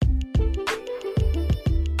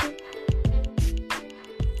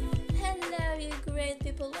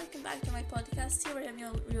podcast here. I am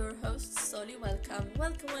your host, Soli. Welcome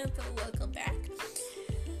back.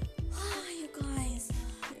 You guys.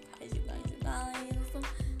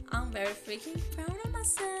 I'm very freaking proud of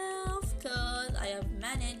myself because I have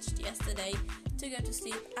managed yesterday to go to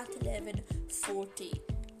sleep at 11:40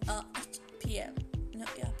 p.m. No,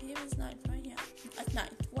 yeah, p.m. is night, right? Yeah, at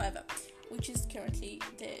night, whatever. Which is currently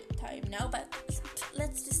the time now. But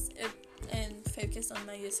let's just focus on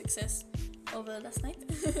my success over last night.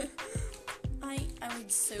 I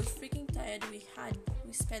was so freaking tired.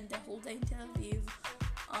 We spent the whole day in Tel Aviv,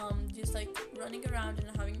 just like running around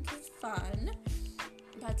and having fun.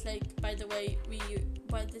 But like, by the way,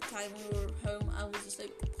 by the time we were home, I was just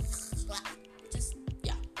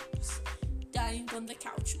dying on the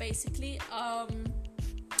couch basically.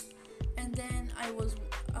 And then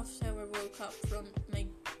after I woke up from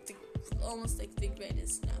almost like the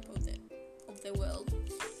greatest nap of the world.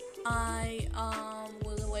 I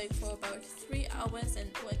was awake for about 3 hours and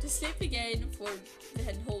went to sleep again for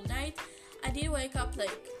the whole night. I did wake up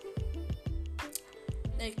like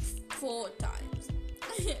 4 times.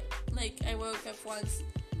 Like I woke up once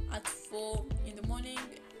at 4 in the morning,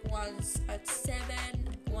 once at 7,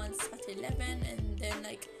 once at 11, and then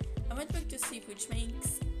I went back to sleep, which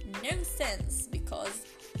makes no sense because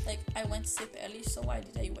I went to sleep early. So why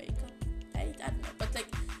did I wake up late? I don't know, but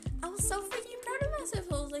I was so freaking proud of myself.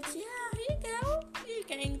 I was like, yeah, here you go, you're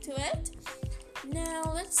getting to it.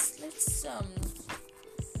 Now let's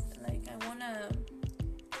I wanna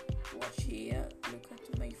watch here, look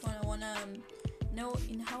at my phone. I wanna know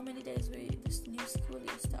in how many days this new school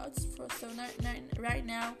year starts. So right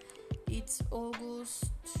now it's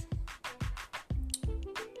August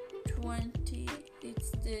 20.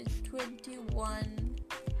 It's the 21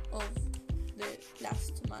 of the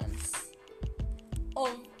last month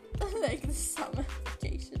of the summer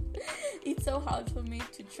vacation. It's so hard for me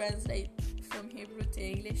to translate from Hebrew to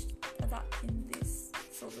English that in this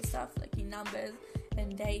sort of stuff, in numbers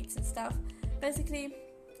and dates and stuff. Basically,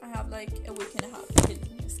 I have a week and a half to the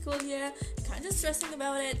new school year. Kind of stressing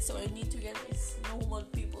about it, so I need to get this normal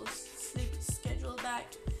people's sleep schedule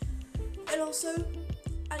back. And also,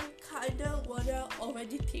 I kind of wanna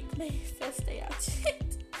already pick my first day out.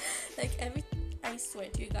 I swear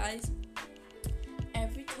to you guys,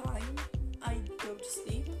 every time I go to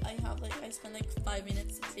sleep, I spend 5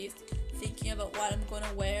 minutes at least thinking about what I'm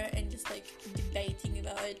gonna wear and just debating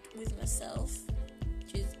about it with myself,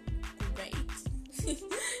 which is great.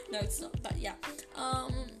 No, it's not, but yeah.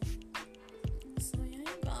 So yeah, you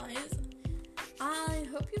guys, I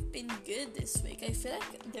hope you've been good this week. I feel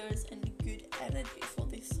like there's a good energy for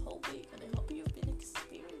this whole week, and I hope you've been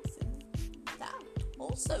experiencing that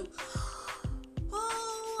also.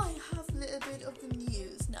 I have a little bit of the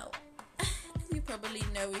news now. You probably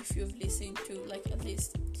know if you've listened to at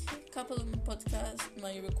least a couple of podcasts,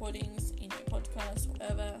 my recordings in my podcast,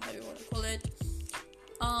 whatever, how you want to call it.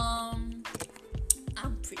 I'm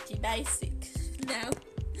pretty basic now.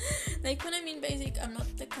 When I mean basic, I'm not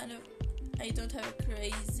I don't have a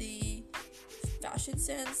crazy fashion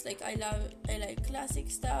sense. I like classic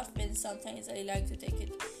stuff, and sometimes I like to take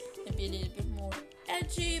it maybe a little bit more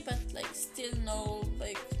edgy, but still no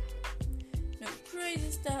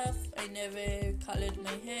crazy stuff. I never colored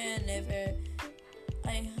my hair,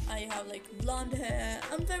 I have blonde hair.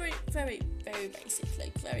 I'm very, very, very basic,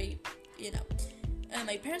 very,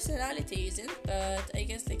 my personality isn't, but I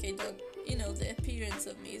guess I don't, the appearance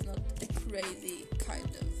of me is not a crazy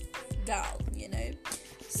kind of girl,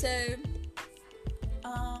 So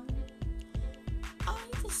I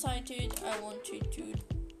decided I wanted to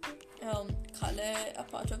color a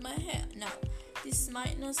part of my hair. Now this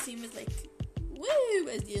might not seem as woo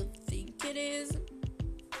as you think it is,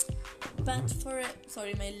 but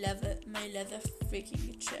my leather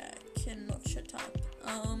freaking chair cannot shut up.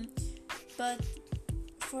 But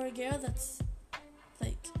for a girl that's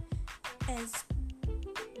as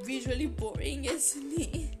visually boring as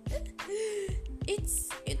me, it's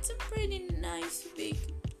a pretty nice, big,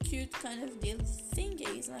 cute kind of deal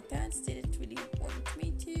thingies. My parents didn't really want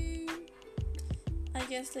me to. I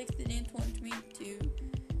guess they didn't want me to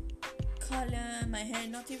color my hair,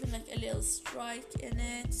 not even a little strike in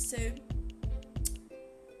it. So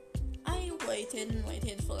I waited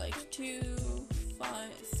for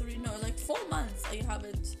 4 months.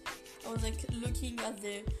 I was looking at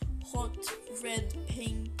the hot red,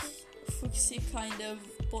 pink, fuchsia kind of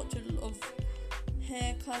bottle of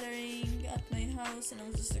hair coloring at my house, and I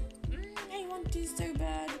was just I want this so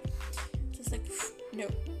bad. Just no.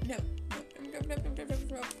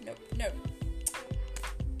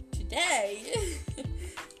 Today,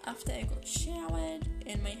 after I got showered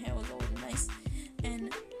and my hair was all nice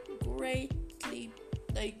and greatly basically,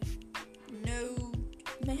 like, no,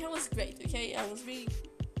 my hair was great, okay? I was really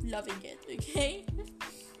loving it, okay?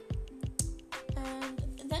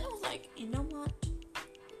 And then I was like, you know what?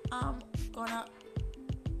 I'm gonna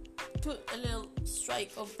put a little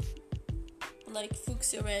strike of like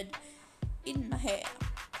fuchsia red in my hair.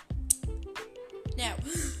 Now,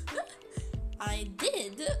 I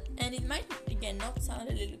did, and it might again not sound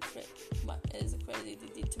a little as crazy as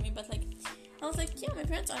it did to me, but like I was like, yeah, my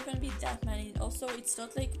parents aren't gonna be that mad. And also, it's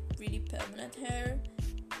not like really permanent hair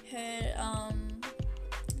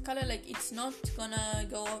color. Like it's not gonna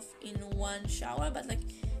go off in one shower, but like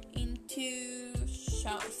in 3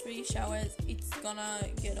 showers, it's gonna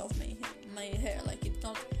get off my hair. Like it's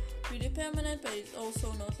not really permanent, but it's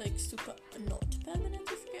also not like super not permanent,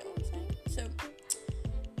 if you get what I'm saying. So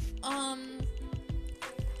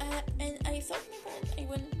and I thought my parents, I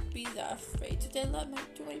wouldn't be that afraid to tell that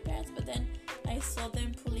to my parents, but then I saw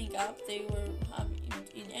them pulling up. They were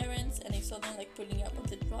in errands, and I saw them like pulling up on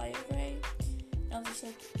the driveway, and I was just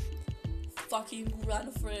like, fucking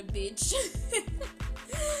run for a bitch.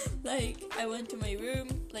 Like I went to my room.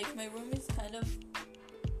 Like my room is kind of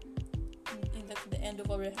in the end of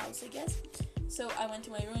our house, I guess. So I went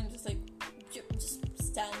to my room and just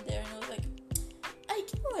stand there, and I was like, I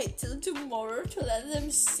can wait till tomorrow to let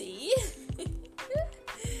them see.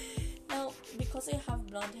 Now, because I have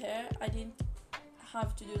blonde hair, I didn't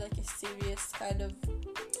have to do like a serious kind of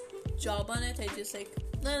job on it. I just like,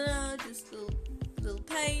 just little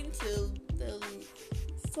paint, little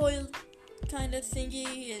foil kind of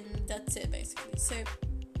thingy, and that's it basically. So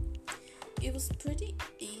it was pretty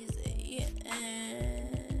easy,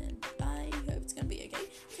 and I hope it's gonna be okay.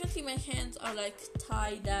 Currently my hands are like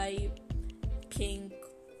tie-dye pink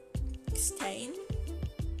stain,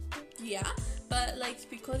 yeah, but like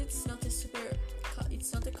because it's not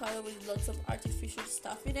a color with lots of artificial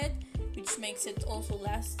stuff in it, which makes it also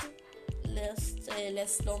last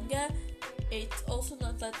less longer. It's also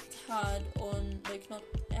not that hard on, like, not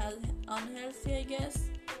as unhealthy, I guess,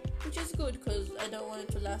 which is good because I don't want it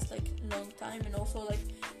to last like a long time. And also, like,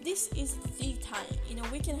 this is the time in a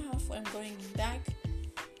week and a half when I'm going back to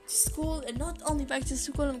school, and not only back to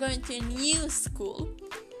school, I'm going to a new school.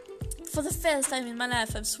 For the first time in my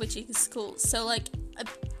life, I'm switching schools, so like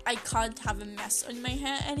I can't have a mess on my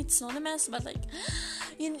hair, and it's not a mess, but like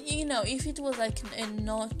you know, if it was like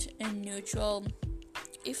not a neutral,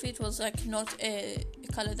 if it was like not a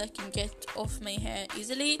color that can get off my hair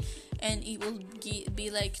easily, and it will be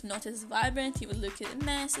like not as vibrant, it will look a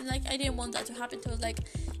mess, and like I didn't want that to happen. So I was like,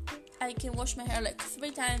 I can wash my hair like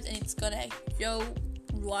 3 times and it's gonna go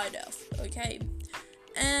right off, okay?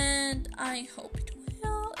 And I hope it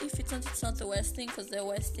will. If it's not the worst thing, because the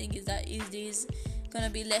worst thing is that it is gonna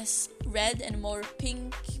be less red and more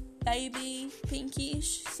pink, baby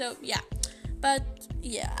pinkish. So yeah, but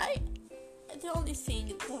yeah, the only thing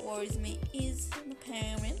that worries me is my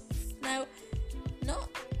parents. Now,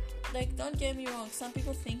 don't get me wrong, some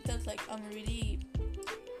people think that like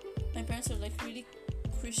my parents are like really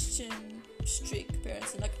Christian strict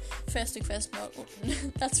parents, and like first no,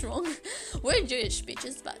 that's wrong. We're Jewish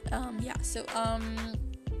bitches, but yeah, so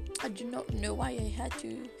I do not know why I had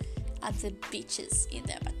to add the bitches in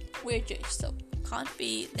there, but we're Jewish, so can't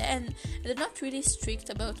be. Then they're not really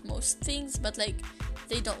strict about most things, but like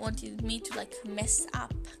they don't want me to like mess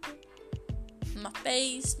up my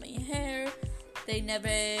face, my hair. They never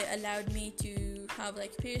allowed me to have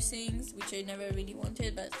like piercings, which I never really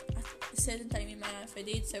wanted, but at a certain time in my life I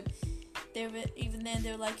did. So they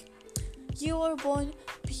were like, you were born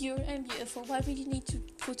pure and beautiful, why would you need to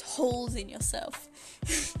put holes in yourself?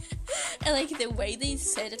 And like the way they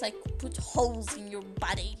said it, like, put holes in your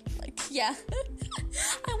body, like, yeah.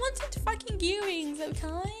 I wanted fucking earrings,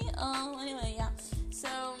 okay? Anyway, yeah,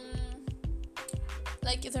 so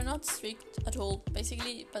like they're not strict at all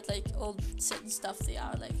basically, but like all certain stuff they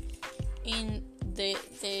are, like in the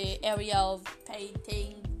area of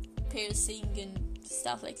painting, piercing and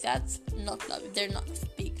stuff like that, not love it. They're not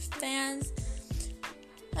big fans.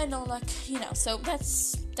 I know, like, you know, so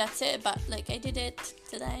that's it. But like I did it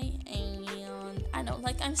today, and I know,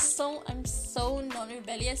 like, I'm so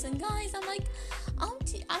non-rebellious, and guys, I'm like, I'm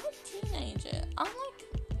a teenager.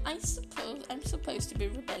 I'm supposed to be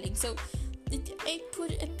rebelling. So I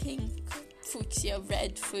put a pink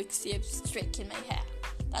red fuchsia streak in my hair.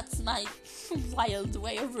 That's my wild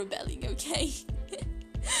way of rebelling, okay?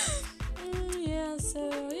 Yeah,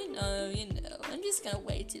 so, you know, I'm just gonna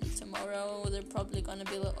wait till tomorrow. They're probably gonna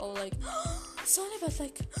be like, oh, like, sorry, but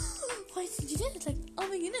like, why did you do it? Like, oh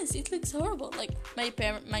my goodness, it looks horrible. Like, my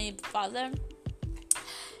father,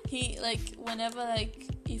 he, like, whenever, like,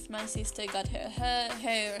 if my sister got her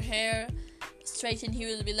hair straight, and he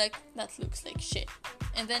will be like, that looks like shit,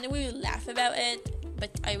 and then we will laugh about it,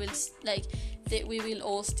 but I will like that we will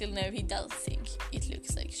all still know he does think it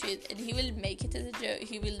looks like shit, and he will make it as a joke.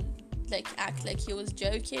 He will like act like he was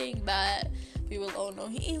joking, but we will all know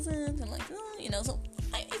he isn't, and like, so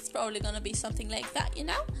it's probably gonna be something like that,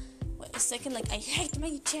 Wait a second, like, I hate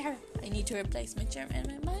my chair. I need to replace my chair, and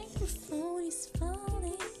my microphone is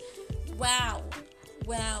falling. Wow,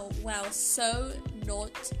 so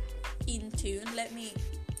not in tune. Let me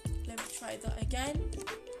try that again.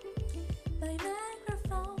 My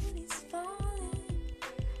microphone is falling.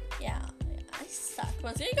 Yeah, I suck,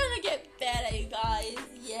 but we're gonna get better, you guys.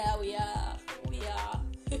 Yeah, we are.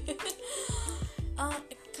 A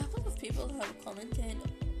couple of people have commented,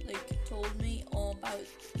 like, told me about,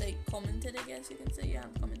 like, commented, I guess you can say,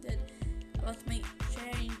 commented about my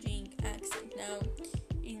changing accent. Now,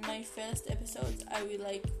 in my first episodes, I will,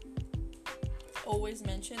 like, always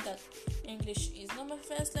mention that English is not my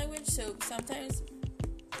first language, so sometimes,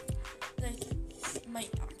 like, my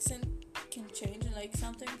accent can change, and, like,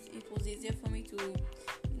 sometimes it was easier for me to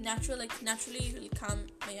naturally it will come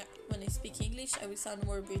when I speak English. I will sound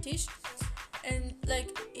more British, and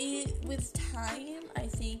like with time, I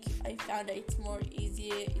think I found that it's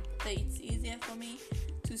easier for me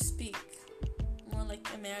to speak more like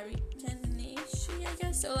American-ish, I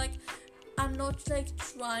guess. So like, I'm not like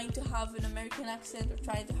trying to have an American accent or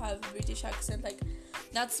trying to have a British accent. Like,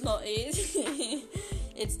 that's not it.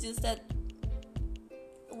 It's just that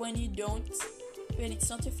when it's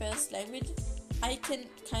not your first language, I can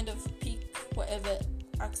kind of pick whatever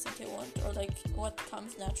accent I want, or like what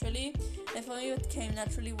comes naturally. And for me, what came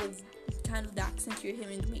naturally was kind of the accent you're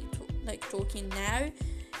hearing me talking now,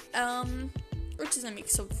 which is a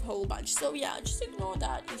mix of a whole bunch. So yeah, just ignore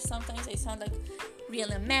that if sometimes I sound like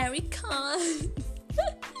real American.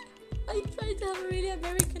 I tried to have a really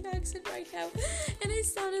American accent right now, and it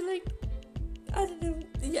sounded like, I don't know.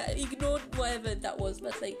 Yeah, ignore whatever that was,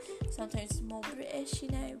 but like sometimes more British,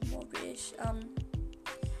 more British.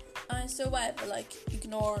 So whatever, like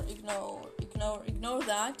ignore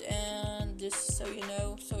that, and just so you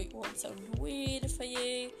know, so it won't sound weird for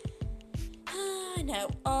you. Now,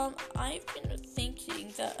 I've been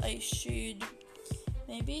thinking that I should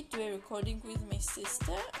maybe do a recording with my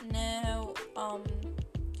sister. Now,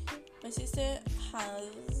 my sister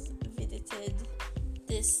has visited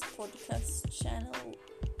this podcast channel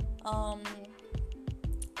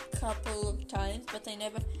couple of times, but I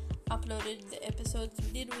never uploaded the episodes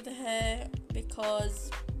we did with her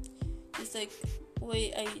because just like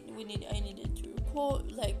I needed to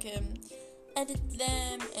record, like edit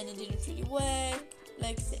them, and it didn't really work.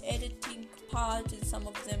 Like the editing part, and some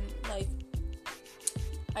of them, like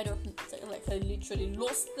I literally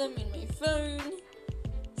lost them in my phone.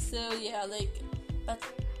 So yeah, but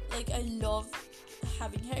I love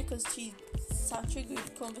having her because she's such a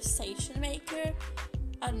good conversation maker.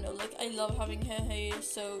 I don't know, like I love having her here.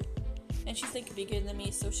 So, and she's like bigger than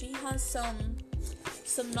me, so she has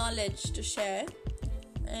some knowledge to share.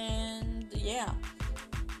 And yeah,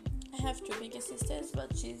 I have two bigger sisters,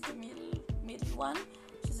 but she's the middle one.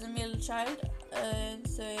 She's the middle child. And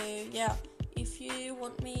so yeah, if you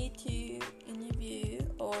want me to interview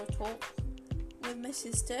or talk with my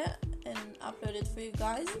sister and upload it for you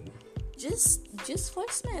guys, just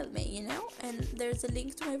voicemail me, and there's a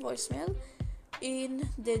link to my voicemail in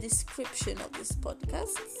the description of this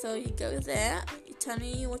podcast. So you go there, you tell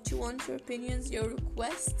me what you want, your opinions, your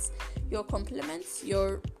requests, your compliments,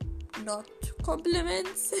 your not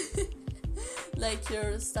compliments, like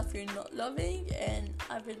your stuff you're not loving, and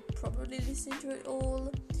I will probably listen to it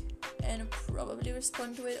all and probably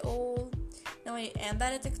respond to it all. Now I am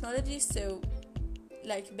bad at technology, so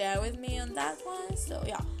like bear with me on that one. So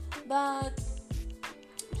yeah, but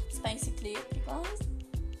that's basically it, you guys.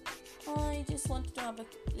 I just wanted to have a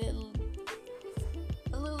little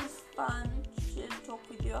fun chill talk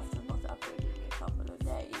with you after not uploading in a couple of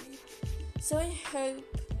days. So I hope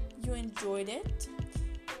you enjoyed it.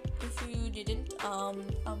 If you didn't, I'm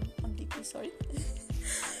deeply sorry.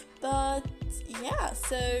 But yeah,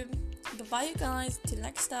 so goodbye you guys, till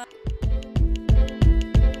next time.